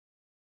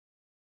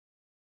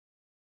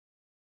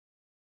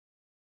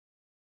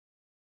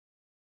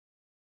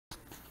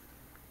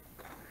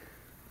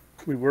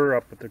We were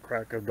up at the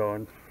crack of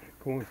dawn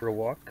going for a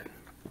walk,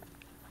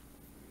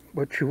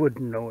 but you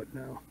wouldn't know it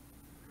now.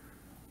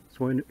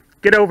 So when,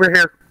 get over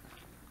here!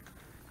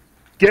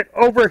 Get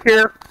over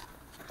here!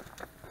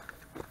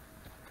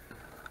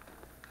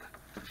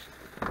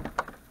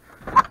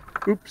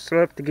 Oops, I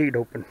left the gate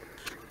open.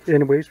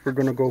 Anyways, we're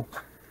gonna go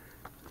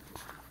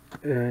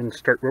and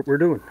start what we're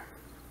doing.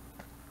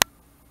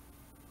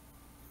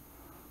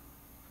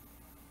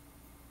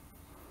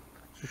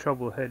 So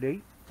shovel head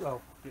 8. Oh,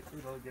 get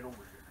over here.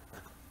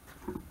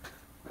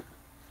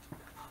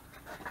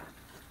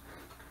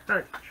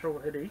 Hi, shovel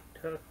head 8.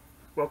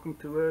 Welcome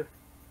to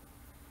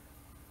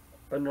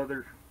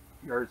another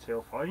yard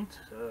sale finds.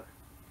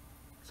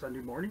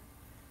 Sunday morning,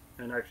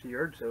 and actually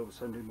yard sale was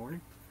Sunday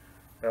morning.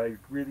 I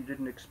really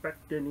didn't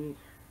expect any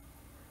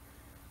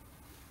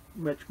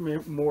much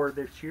more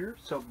this year,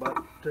 so but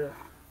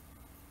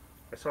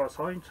I saw a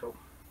sign, so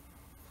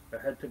I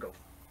had to go.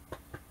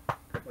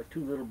 Got my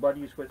 2 little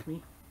buddies with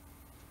me.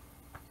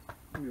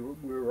 We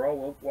were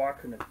all out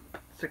walking at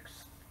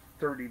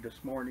 6:30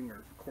 this morning,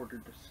 or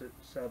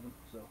 6:45.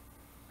 So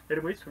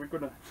anyway, so we're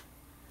gonna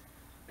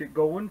get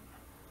going.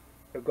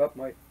 I've got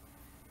my,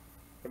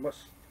 I must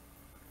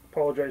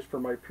apologize for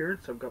my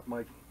appearance, I've got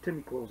my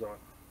Timmy clothes on.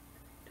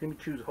 Timmy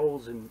chews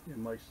holes in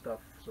my stuff,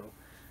 so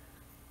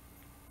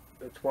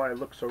that's why I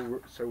look so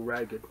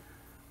ragged.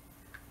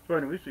 So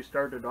anyways, we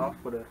started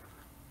off with a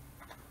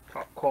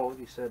top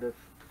quality set of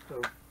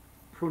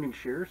pruning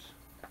shears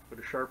with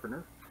a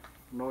sharpener,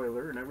 an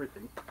oiler and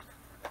everything.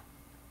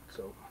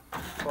 So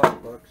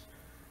 $5.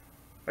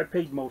 I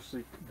paid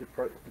mostly the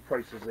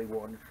prices they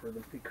wanted for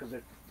them because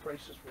the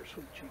prices were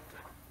so cheap.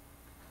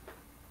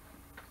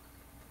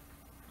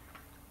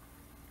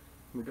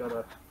 We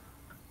got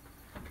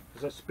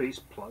there's a space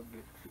plug.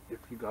 If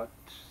you got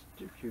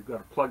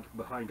a plug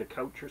behind a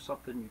couch or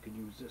something, you can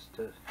use this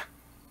to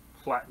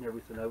flatten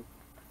everything out.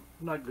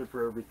 Not good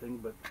for everything,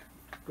 but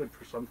good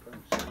for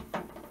sometimes.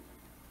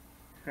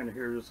 And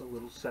here's a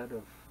little set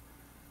of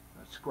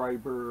a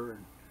scriber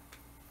and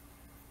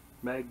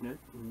magnet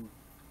and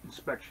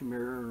inspection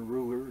mirror and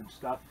ruler and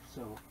stuff.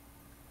 So,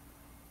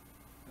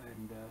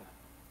 and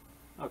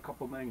a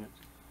couple magnets.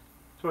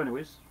 So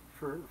anyways,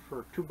 for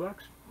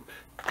 $2,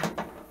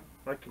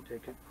 I can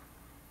take it.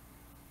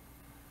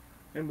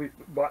 And we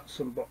bought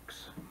some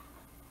books.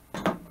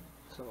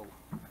 So,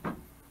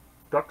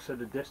 ducks at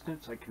a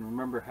distance. I can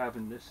remember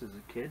having this as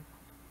a kid.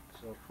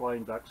 So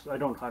flying ducks. I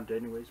don't hunt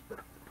anyways, but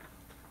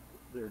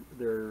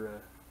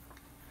they're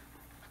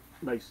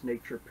nice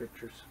nature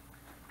pictures.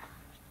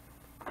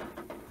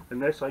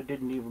 And this I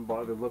didn't even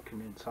bother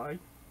looking inside.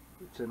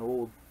 It's an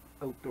old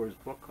outdoors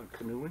book on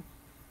canoeing.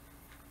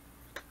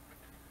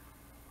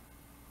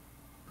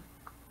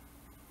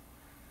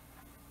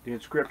 The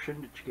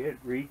inscription that you can't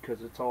read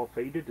because it's all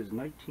faded is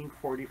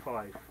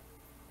 1945.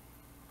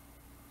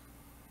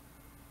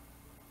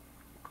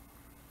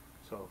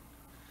 So,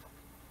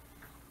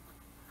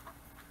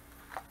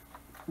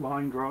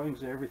 line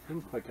drawings and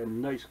everything, like a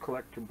nice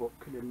collector book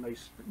in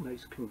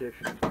nice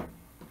condition.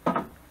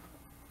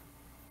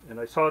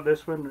 And I saw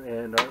this one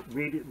and I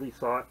immediately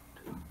thought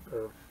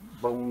of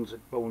Bones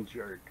at Bones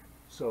Yard.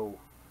 So,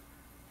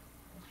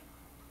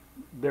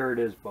 there it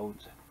is,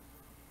 Bones.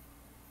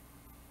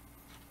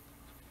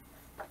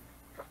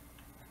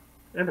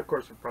 And of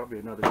course, probably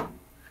another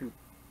few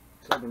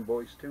Southern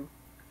boys too.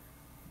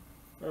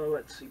 Oh,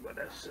 let's see what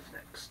else is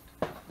next.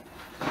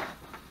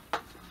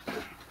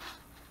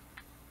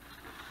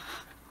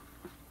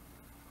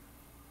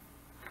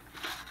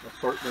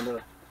 Assortment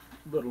of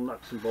little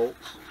nuts and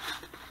bolts.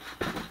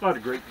 Not a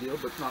great deal,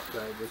 but not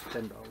bad. It was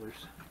 $10.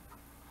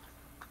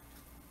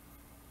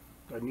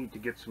 I need to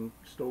get some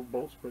stove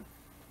bolts, but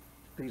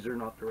these are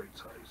not the right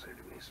size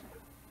anyways.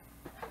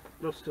 But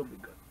they'll still be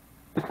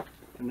good.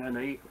 And then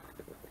a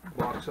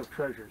box of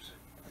treasures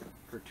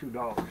for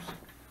 $2.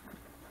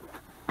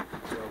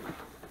 So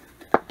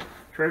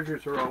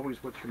treasures are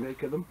always what you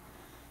make of them.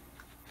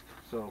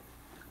 So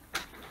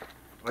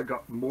I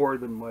got more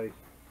than my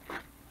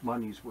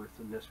money's worth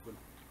in this one.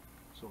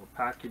 So a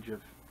package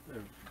of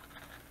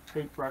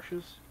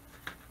paintbrushes,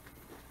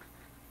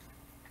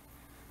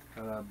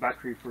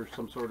 battery for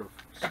some sort of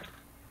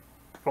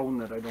phone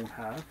that I don't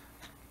have,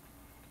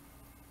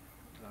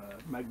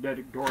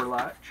 magnetic door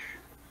latch,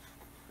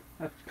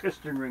 a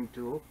piston ring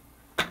tool,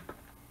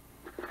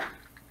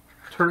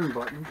 turn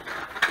buttons,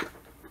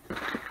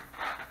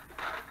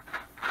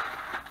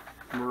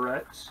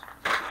 morettes,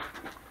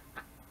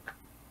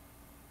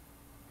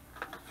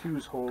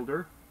 fuse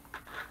holder,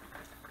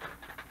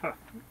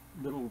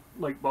 little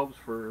light bulbs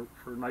for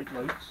night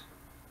lights,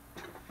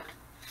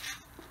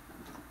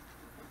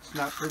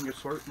 snap ring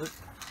assortment,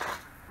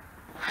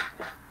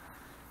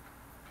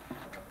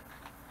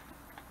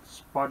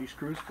 body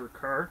screws for a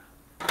car,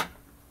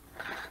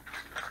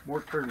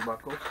 more turn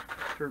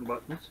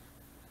buttons.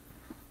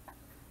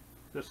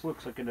 This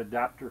looks like an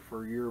adapter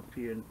for a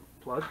European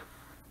plug,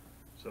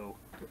 so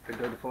I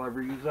doubt if I'll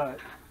ever use that.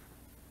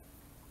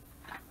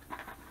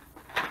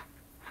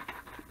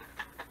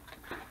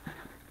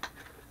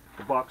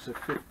 A box of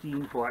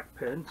 15 black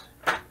pens,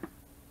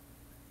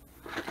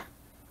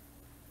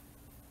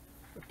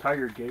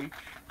 tire gauge,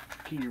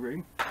 key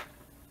ring,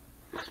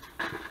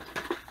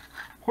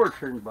 or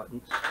turn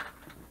buttons.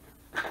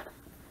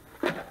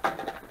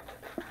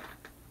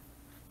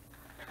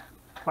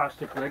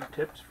 Plastic leg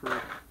tips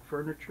for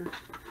furniture.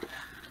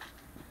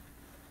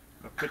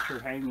 A picture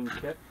hanging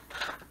kit.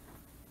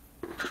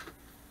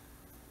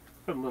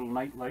 Put a little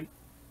night light.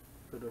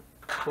 Put a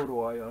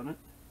photo eye on it.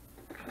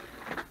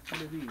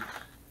 What are these?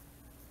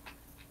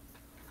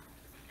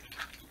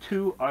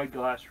 2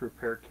 eyeglass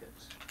repair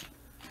kits.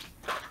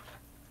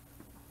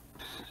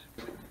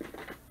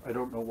 I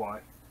don't know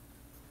why.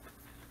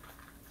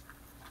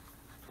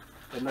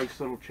 A nice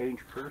little change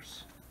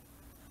purse.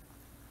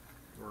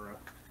 Or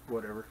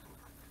whatever.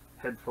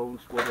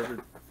 Headphones,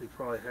 whatever they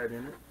probably had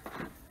in it.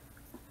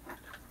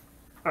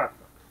 Ah,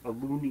 a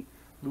loony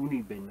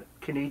bin. The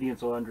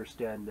Canadians will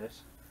understand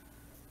this.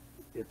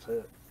 It's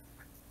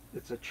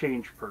a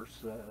change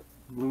purse.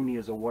 Loony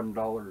is a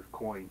 $1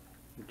 coin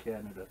in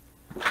Canada.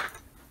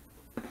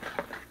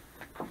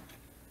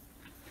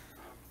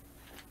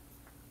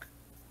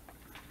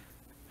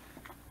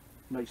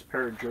 Nice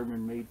pair of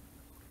German-made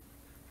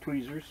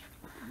tweezers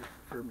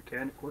for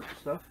mechanic work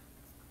stuff.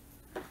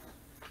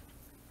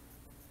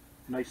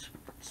 Nice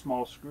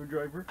small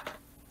screwdriver.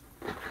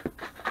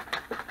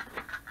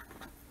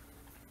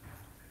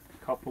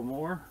 Couple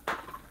more.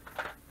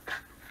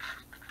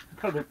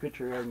 Another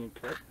picture hanging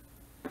kit.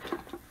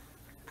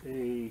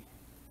 A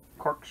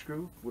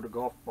corkscrew with a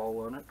golf ball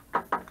on it.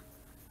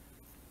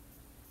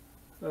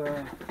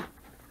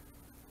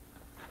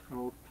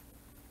 Oh,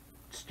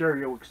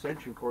 stereo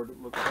extension cord,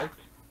 it looks like.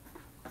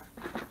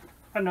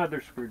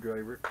 Another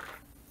screwdriver.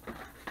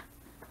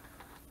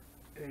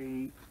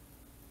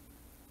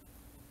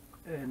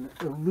 An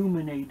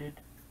illuminated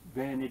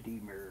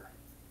vanity mirror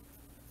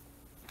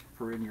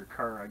for in your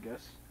car, I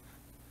guess.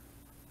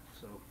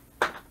 So,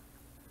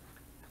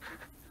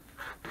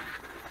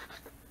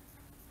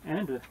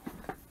 and to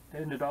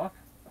end it off,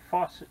 a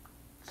faucet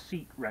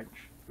seat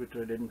wrench, which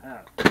I didn't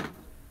have.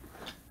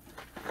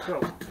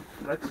 So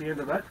that's the end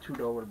of that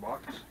 $2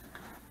 box.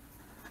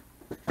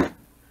 I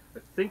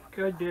think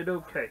I did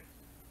okay.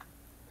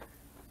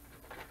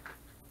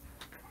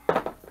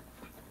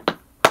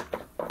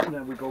 And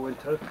then we go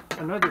into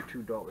another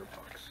 $2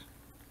 box.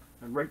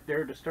 And right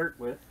there to start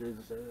with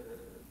is a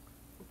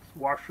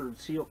washer and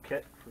seal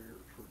kit for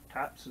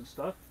taps and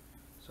stuff.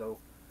 So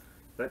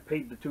that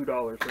paid the $2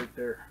 right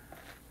there.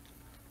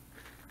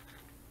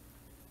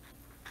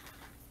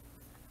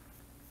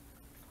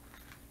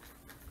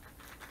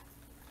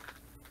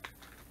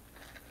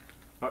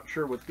 Not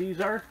sure what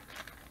these are,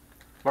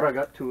 but I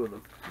got 2 of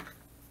them.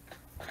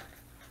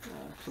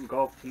 Some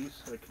golf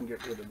tees, I can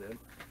get rid of them.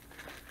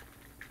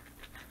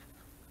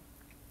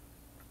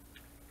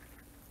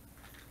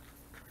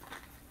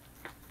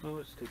 Well,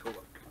 let's take a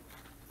look.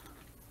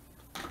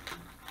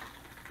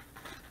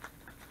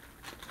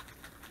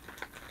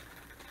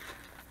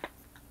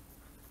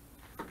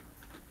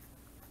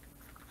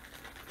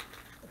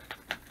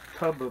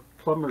 Tub of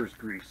plumber's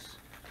grease.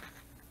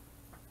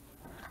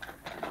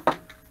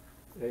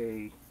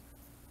 A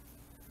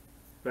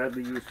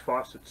badly used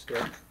faucet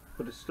stem,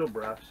 but it's still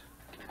brass.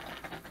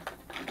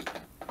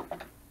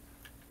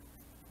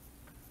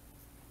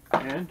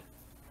 And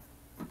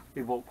a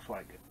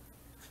Volkswagen.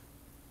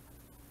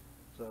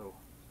 So,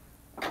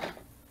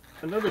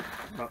 another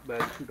not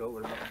bad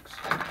 $2 box.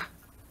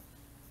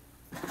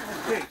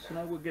 Okay, so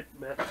now we'll get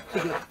back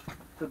to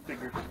the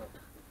bigger stuff.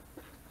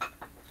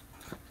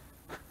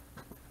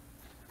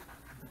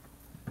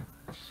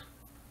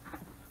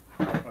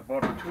 I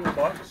bought a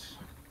toolbox.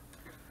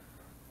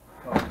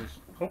 I was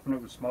hoping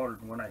it was smaller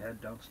than one I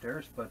had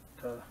downstairs, but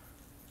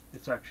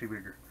it's actually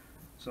bigger.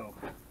 So,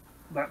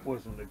 that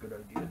wasn't a good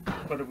idea,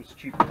 but it was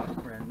cheaper than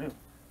brand new.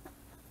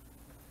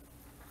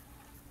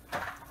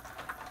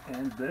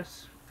 And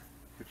this,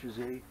 which is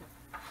a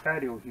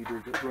patio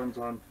heater that runs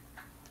on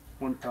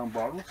 1-pound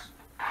bottles,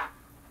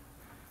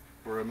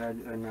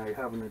 and I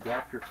have an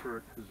adapter for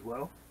it as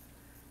well.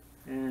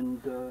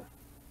 And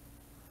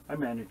I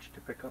managed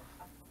to pick up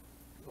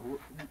a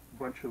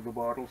bunch of the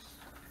bottles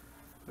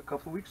a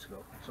couple weeks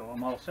ago, so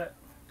I'm all set.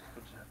 I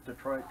just have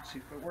to try it and see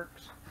if it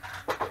works.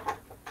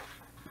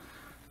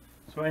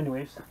 So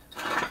anyways,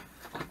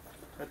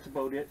 that's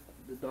about it.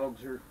 The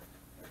dogs are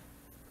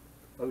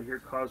out here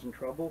causing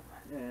trouble,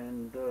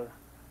 and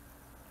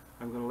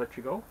I'm going to let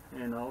you go,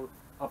 and I'll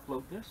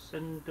upload this,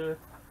 and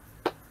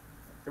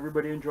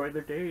everybody enjoy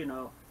their day,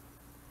 and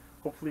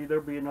hopefully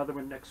there'll be another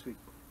one next week.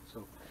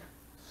 So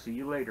see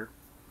you later.